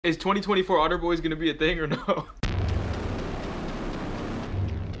Is 2024 Otter Boys gonna be a thing or no?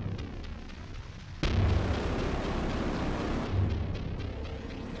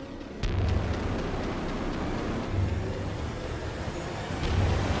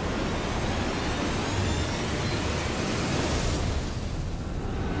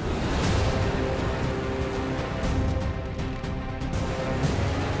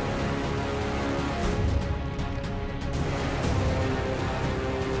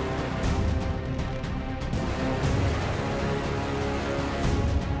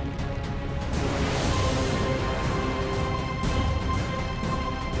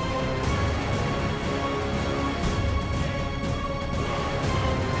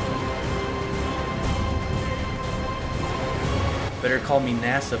 Better call me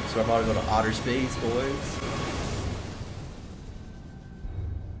NASA because we're about to go to outer space, boys.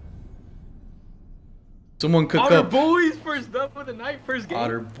 Someone cook Otter up. Boys first up of the night, first game.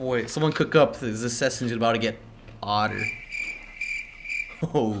 Otter boy. Someone cook up. This session's about to get Otter.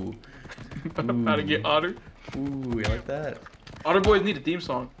 Oh. About to get Otter. Ooh, you like that? Otter Boys need a theme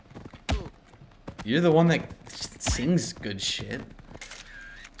song. You're the one that sings good shit.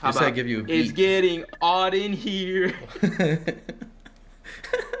 Just I give you a beat. It's getting odd in here.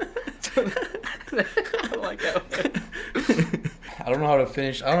 I like that one. I don't know how to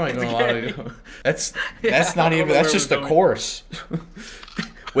finish. I don't even know how to go. That's not even. That's just the going. chorus.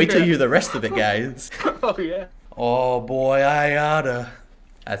 Wait till you hear the rest of it, guys. Oh yeah. Oh boy, I oughta.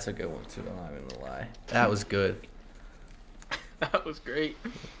 That's a good one too. I'm not even gonna lie. That was good. That was great.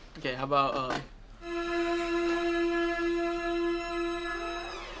 Okay, how about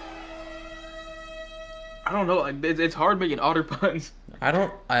I don't know. It's hard making otter puns. I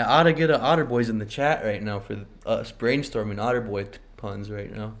ought to get a Otter Boys in the chat right now for us brainstorming Otter Boy puns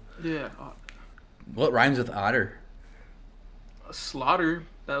right now. Yeah. What rhymes with otter? Slaughter.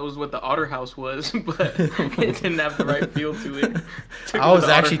 That was what the Otter House was, but it didn't have the right feel to it. I was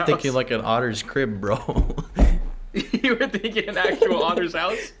actually thinking like an otter's crib, bro. You were thinking an actual otter's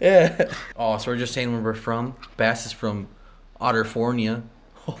house? Yeah. Oh, so we're just saying where we're from. Bass is from Otterfornia.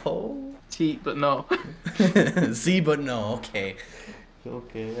 Oh. T, but no. See, but no. Okay.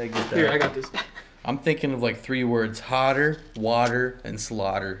 Okay, I get that. Here, I got this. I'm thinking of like 3 words: hotter, water, and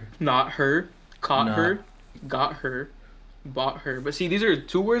slaughter. Not her, caught her, got her, bought her. But see, these are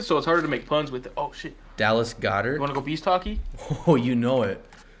 2 words, so it's harder to make puns with it. Oh shit. Dallas Goddard. You wanna go beast talkie? Oh, you know it.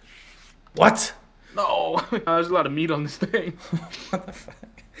 What? No. There's a lot of meat on this thing. What the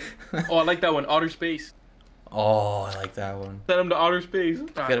fuck? Oh, I like that one. Outer space. Oh, I like that one. Send them to outer space. All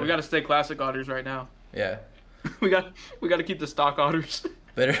right, we gotta stay classic otters right now. Yeah. We gotta keep the stock otters.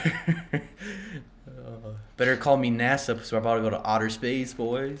 Better better call me NASA because we're about to go to outer space,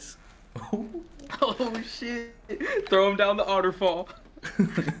 boys. Oh shit. Throw him down the otter fall.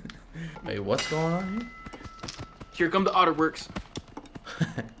 Hey, what's going on here? Here come the otter works.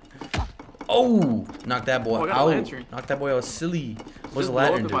 Oh! Knock that boy out. Knock that boy out silly. What's the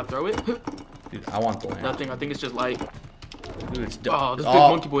lantern do? If I throw it? Dude, I want the lantern. Nothing. I think it's just light. Dude, it's oh, this big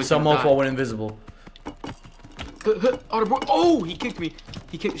monkey boy's some mofo went invisible. Otter boy. Oh, he kicked me.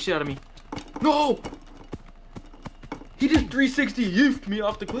 He kicked the shit out of me. No! He just 360 yoofed me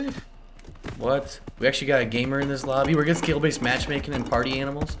off the cliff. What? We actually got a gamer in this lobby. We're getting skill-based matchmaking and party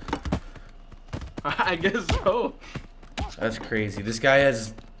animals. I guess so. That's crazy. This guy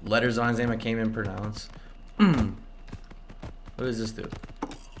has letters on his name I can't even pronounce. What does this do?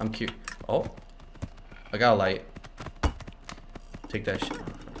 I'm cute. Oh. I got a light. Take that shit.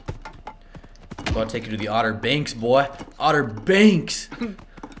 I'm about to take you to the Outer Banks, boy. Outer Banks!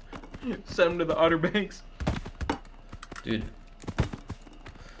 Send him to the Outer Banks. Dude.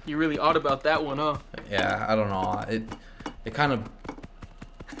 You really odd about that one, huh? Yeah, I don't know. It kind of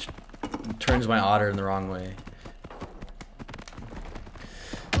turns my otter in the wrong way.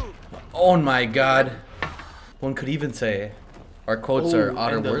 Oh my god. One could even say our quotes are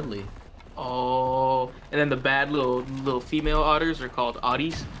otter-worthy. Oh, and then the bad little female otters are called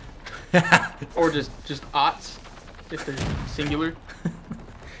otties. Or just otts, if they're singular.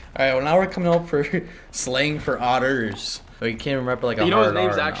 Alright, well now we're coming up for slang for otters. So you can't remember like a you know his hard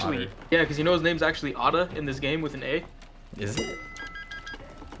name's R in actually otter. yeah, because you know his name's actually Otta in this game with an A. Is it?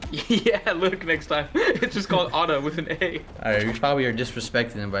 Yeah, look next time. It's just called Otta with an A. Alright, you probably are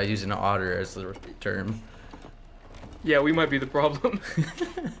disrespecting him by using otter as the term. Yeah, we might be the problem.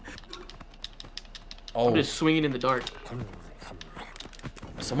 Oh. I'm just swinging in the dark.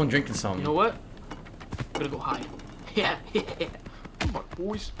 Someone drinking something. You know what? I'm gonna go hide. Yeah, yeah. Come on,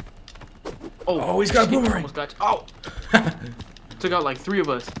 boys. Oh, he's got a boomerang. Almost got you. Oh! Took out like 3 of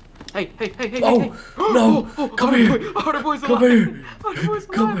us. Oh, hey. no. Come Otter here. boy, Otter boy's Come alive. here. Otter boy's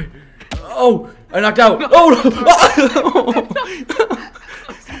Come alive. here. Oh, I knocked out. No. Oh,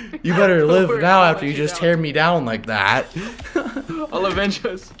 no. You better Don't live worry, now I'll after let you you just down. tear me down like that. I'll avenge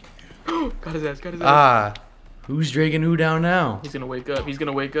us. Got his ass, got his ass. Ah, who's dragging who down now? He's gonna wake up. He's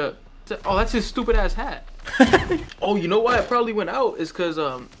gonna wake up. Oh, that's his stupid ass hat. Oh, you know why it probably went out? Is because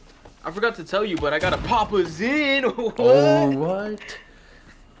I forgot to tell you, but I got a Papa Zin. What? Oh, what?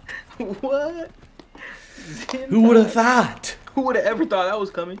 What? Zin Who would have time. thought? Who would have ever thought that was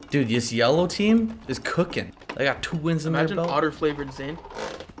coming? Dude, this yellow team is cooking. They got 2 wins in Imagine their belt. otter flavored Zin.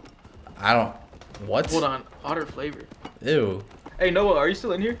 I don't. What? Hold on, otter flavor. Ew. Hey Noah, are you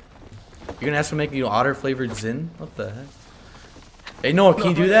still in here? You're gonna ask me to make you otter flavored Zin? What the heck? Hey Noah, can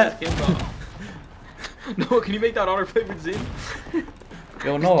you do that? Noah, can you make that otter flavored Zin?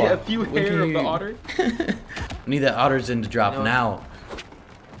 Yo, Noah. Get a few when hair can of the you- otter. I need that otter Zin to drop No. now.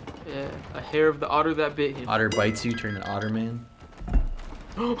 Yeah, a hair of the otter that bit him. Otter bites you, turn to Otter Man.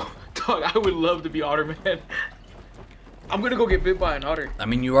 Dog, I would love to be Otter Man. I'm gonna go get bit by an otter. I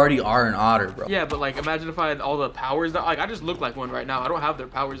mean, you already are an otter, bro. Yeah, but like, imagine if I had all the powers that, like, I just look like one right now. I don't have their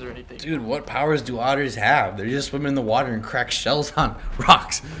powers or anything. Dude, what powers do otters have? They just swim in the water and crack shells on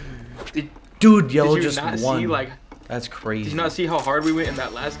rocks. Dude, yellow Did you just not won. see, like, That's crazy. did you not see how hard we went in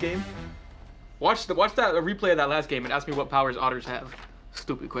that last game? Watch that replay of that last game and ask me what powers otters have.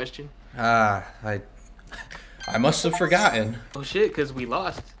 Stupid question. Ah, I must have forgotten. Oh shit, cause we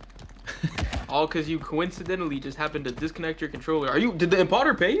lost. All cause you coincidentally just happened to disconnect your controller. Did the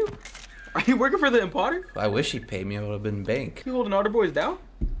impotter pay you? Are you working for the impotter? I wish he paid me. I would have been bank. You holding otter boys down?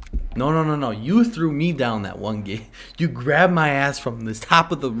 No. You threw me down that one game. You grabbed my ass from the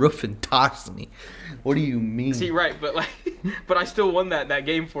top of the roof and tossed me. What do you mean? See, right, but like, but I still won that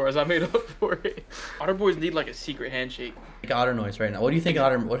game for us. I made up for it. Otter boys need like a secret handshake. Make otter noise right now. What do you think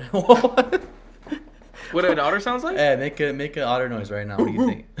otter? What? What an otter sounds like? Yeah, make an otter noise right now. What do you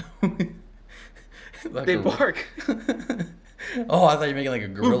think? Like They a- bark. Oh, I thought you were making like a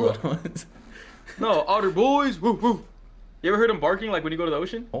gorilla noise. No, otter boys. Woo woo. You ever heard them barking like when you go to the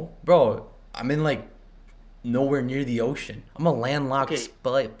ocean? Oh, bro, I'm in like nowhere near the ocean. I'm a landlocked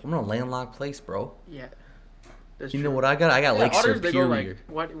I'm in a landlocked place, bro. Yeah. That's You true. know what I got? I got Lake otters, they go Superior.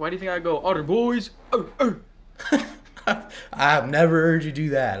 like, why do you think I go otter boys? I've never heard you do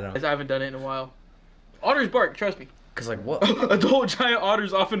that. I haven't done it in a while. Otters bark, trust me. Cause like what? Adult giant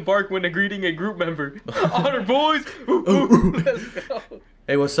otters often bark when greeting a group member. Otter boys, ooh, ooh, let's go.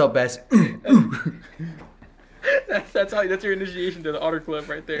 Hey, what's up, Bassy? That's your initiation to the otter club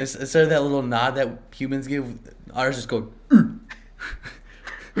right there. Instead of that little nod that humans give, otters just go.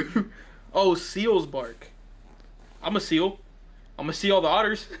 Oh, seals bark. I'm a seal. I'm gonna see all the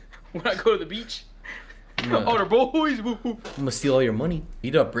otters when I go to the beach. Yeah. Otter boys, woo, woo. I'm gonna steal all your money.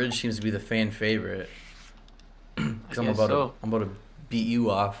 Beat Up Bridge seems to be the fan favorite. Cause I'm guess about so. to I'm about to beat you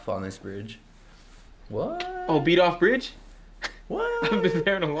off on this bridge. What? Oh, beat off bridge? I What? haven't been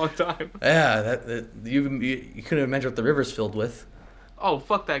there in a long time. Yeah, that you couldn't imagine what the river's filled with. Oh,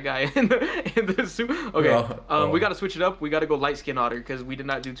 fuck that guy in the suit. Okay, Oh. we gotta switch it up. We gotta go light skin otter because we did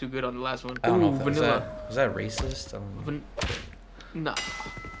not do too good on the last one. I don't know Ooh, if was that racist. I don't know. No.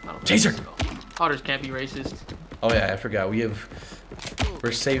 I don't Chaser! think so. Otters can't be racist. Oh yeah, I forgot.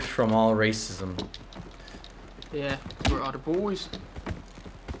 We're safe from all racism. Yeah, we're otter boys.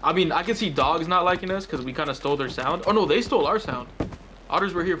 I mean, I can see dogs not liking us because we kind of stole their sound. Oh no, they stole our sound.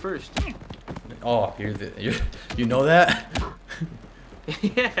 Otters were here first. Oh, you know that?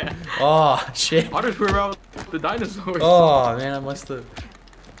 Yeah. Oh shit. Otters were around the dinosaurs. Oh man, I must have.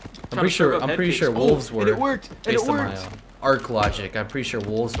 I'm Trying to serve up pretty head sure cakes. wolves Oh, were. and it worked. And Based it on my worked. arc logic, I'm pretty sure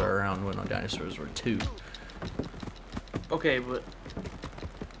wolves were around when dinosaurs were too. Okay, but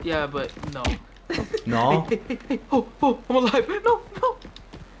yeah, but no. No. Hey, oh, I'm alive. No.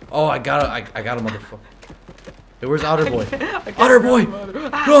 Oh, I got a motherfucker. Hey, where's Otter Boy? I can't Otter grab Boy! him.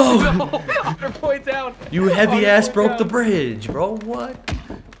 Ah, No! no! Otter boy down. You heavy Otter ass boy broke the down. bridge, bro. What?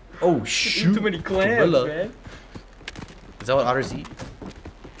 Oh shoot! Too many clams, Gorilla. man. Is that what otters eat?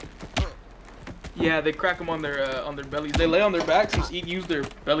 Yeah, they crack them on their bellies. They lay on their backs and use their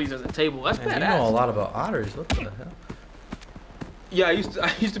bellies as a table. That's Man, badass. you know a lot about otters. What the hell? Yeah, I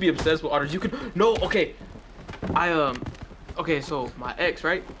used to be obsessed with otters. Okay. Okay, so my ex,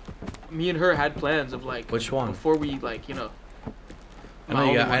 right? Me and her had plans of like Which one? before we like, you know. I my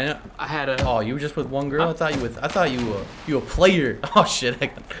know you only got. I one. know. I had a Oh, you were just with one girl. I thought you a player. Oh shit!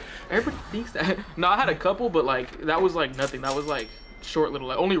 everybody thinks that. No, I had a couple, but like that was like nothing. That was like short little,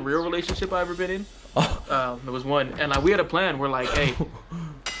 like only real relationship I ever been in. Oh. There was one, and like we had a plan. We're like, hey,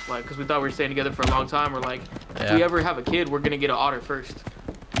 like, cause we thought we were staying together for a long time. We're like, if we Yeah. ever have a kid, we're gonna get an otter first.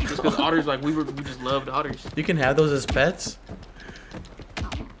 Just because otters, like, we just loved otters. You can have those as pets?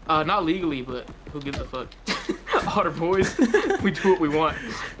 Not legally, but who gives a fuck? Otter boys, we do what we want.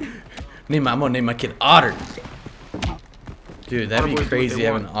 I'm gonna name my kid Otter. Dude, that'd Otter be boys do what crazy they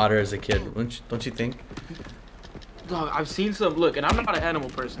having want. Otter as a kid. Don't you think? Dog, I've seen some. Look, and I'm not an animal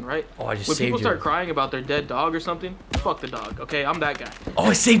person, right? Oh, I just When saved people you. start crying about their dead dog or something, fuck the dog. Okay, I'm that guy. Oh,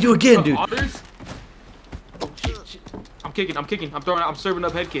 I saved you again, dude. Otters? Oh shit. I'm kicking. I'm serving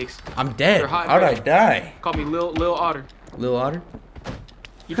up head kicks. I'm dead. They're hot and How'd I ready. die? Call me Lil Otter. Lil Otter?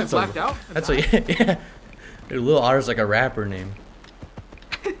 You just blacked out? That's what, yeah. Dude, Lil Otter's like a rapper name.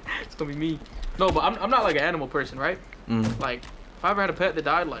 It's gonna be me. No, but I'm not like an animal person, right? Like, if I ever had a pet that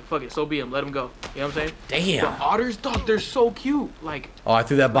died, like, fuck it, so be him. Let him go. You know what I'm saying? Damn. But otters, dog, they're so cute. Like, Oh, I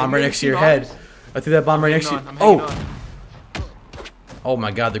threw that bomb Like, right you next to seen your head. otters? I threw that bomb right next to you. I'm hanging on. Oh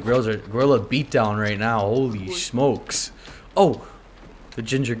my god, the gorilla beatdown right now. Holy smokes. Oh, the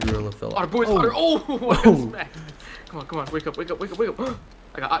ginger gorilla fell Otter off. boys, Oh. Otter. Oh, what Oh. a smack. Come on, wake up.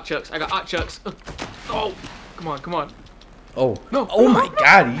 I got hot chucks. Oh, come on. Oh, No. oh my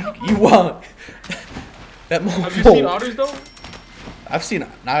god, you want that mofo. Have you seen otters though? I've seen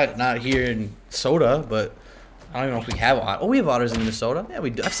not here in Soda, but I don't even know if we have otters. Oh, we have otters in Minnesota. Yeah, we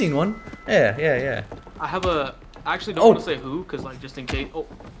do. I've seen one. Yeah. I have a. I actually don't want to say who, cause like just in case. Oh,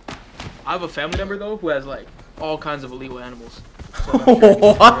 I have a family member though who has like all kinds of illegal animals. So I'm sure he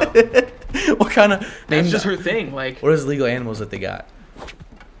can What? figure it out. What kind of? That's just her thing. Like, What is legal animals that they got?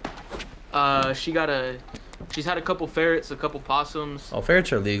 she's had a couple ferrets, a couple possums. Oh,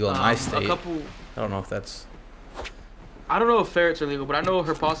 ferrets are legal in my A state. couple. I don't know if that's. I don't know if ferrets are legal, but I know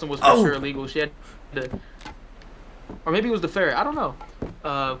her possum was for Oh. sure illegal. She had to, or maybe it was the ferret. I don't know.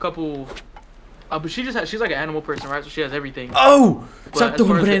 A couple. But she's like an animal person, right? So she has everything. Oh! But Stop as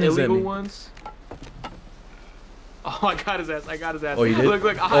throwing far as the bananas at illegal me. ones. Oh, I got his ass. Oh, you did?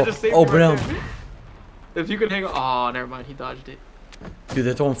 Look, I just saved oh, you right banana. there. If you could hang on. Oh, never mind. He dodged it. Dude,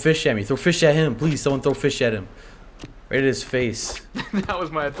 they're throwing fish at me. Throw fish at him. Please, someone throw fish at him. Right at his face. That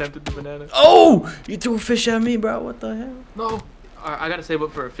was my attempt at the banana. Oh! You threw a fish at me, bro. What the hell? No. Alright, I gotta save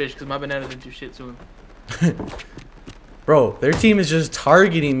up for a fish because my banana didn't do shit to him. Bro, their team is just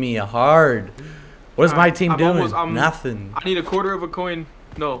targeting me hard. What is my Alright, team I'm doing? almost- I'm- Nothing. I need a quarter of a coin.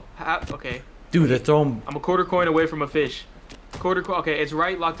 No, half. Okay. Dude, they're throwing... I'm a quarter coin away from a fish. Okay, it's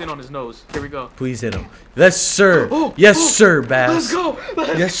right locked in on his nose. Here we go. Please hit him. Yes, sir. Oh, Yes, oh, sir, Bass. Let's go.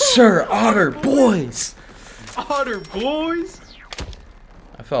 Yes, sir. Otter, boys. Otter boys.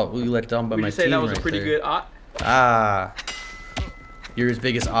 I felt really let down by Would my you say team that was right a pretty there. good ot? Ah. You're as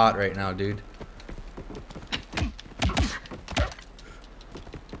big as Ott right now, dude.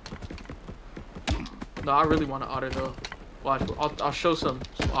 No, I really want an otter though. Watch, I'll show some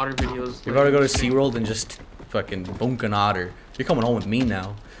otter videos. You're about to go to SeaWorld and just fucking bonk an otter. You're coming home with me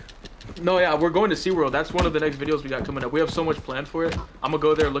now. No, yeah, we're going to SeaWorld. That's one of the next videos we got coming up. We have so much planned for it. I'm gonna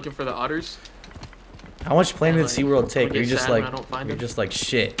go there looking for the otters. How much planning did Like, SeaWorld I'm take? gonna You're get just sad when like, I don't find you're them. just like,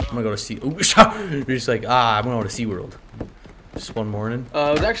 shit, I'm gonna go to Sea. Ooh, you're just like, I'm gonna go to SeaWorld. Just one morning. It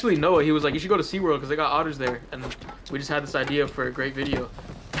was actually Noah. He was like, you should go to SeaWorld because they got otters there. And we just had this idea for a great video.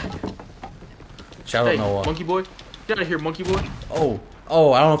 Shout out Noah. Monkey boy. Get out of here, monkey boy. Oh,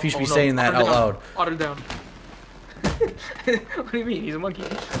 I don't know if you should be no, saying that otter out down. loud. Otter down. What do you mean? He's a monkey.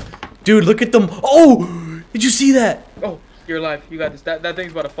 Dude, look at them. Oh, did you see that? Oh, you're alive. You got this. That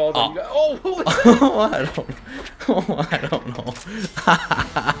thing's about to fall down. Oh. You got, I don't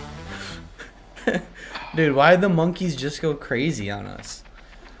know. Dude, why did the monkeys just go crazy on us?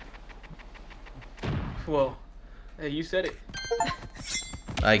 Well, hey, you said it.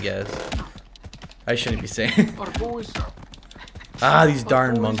 I guess. I shouldn't be saying. Otter boys. These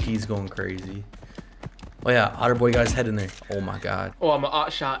darn monkeys going crazy. Oh yeah, Otter boy got his head in there. Oh my god. Oh, I'm an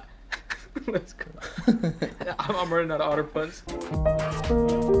ot shot. Let's go. I'm running out of otter punts.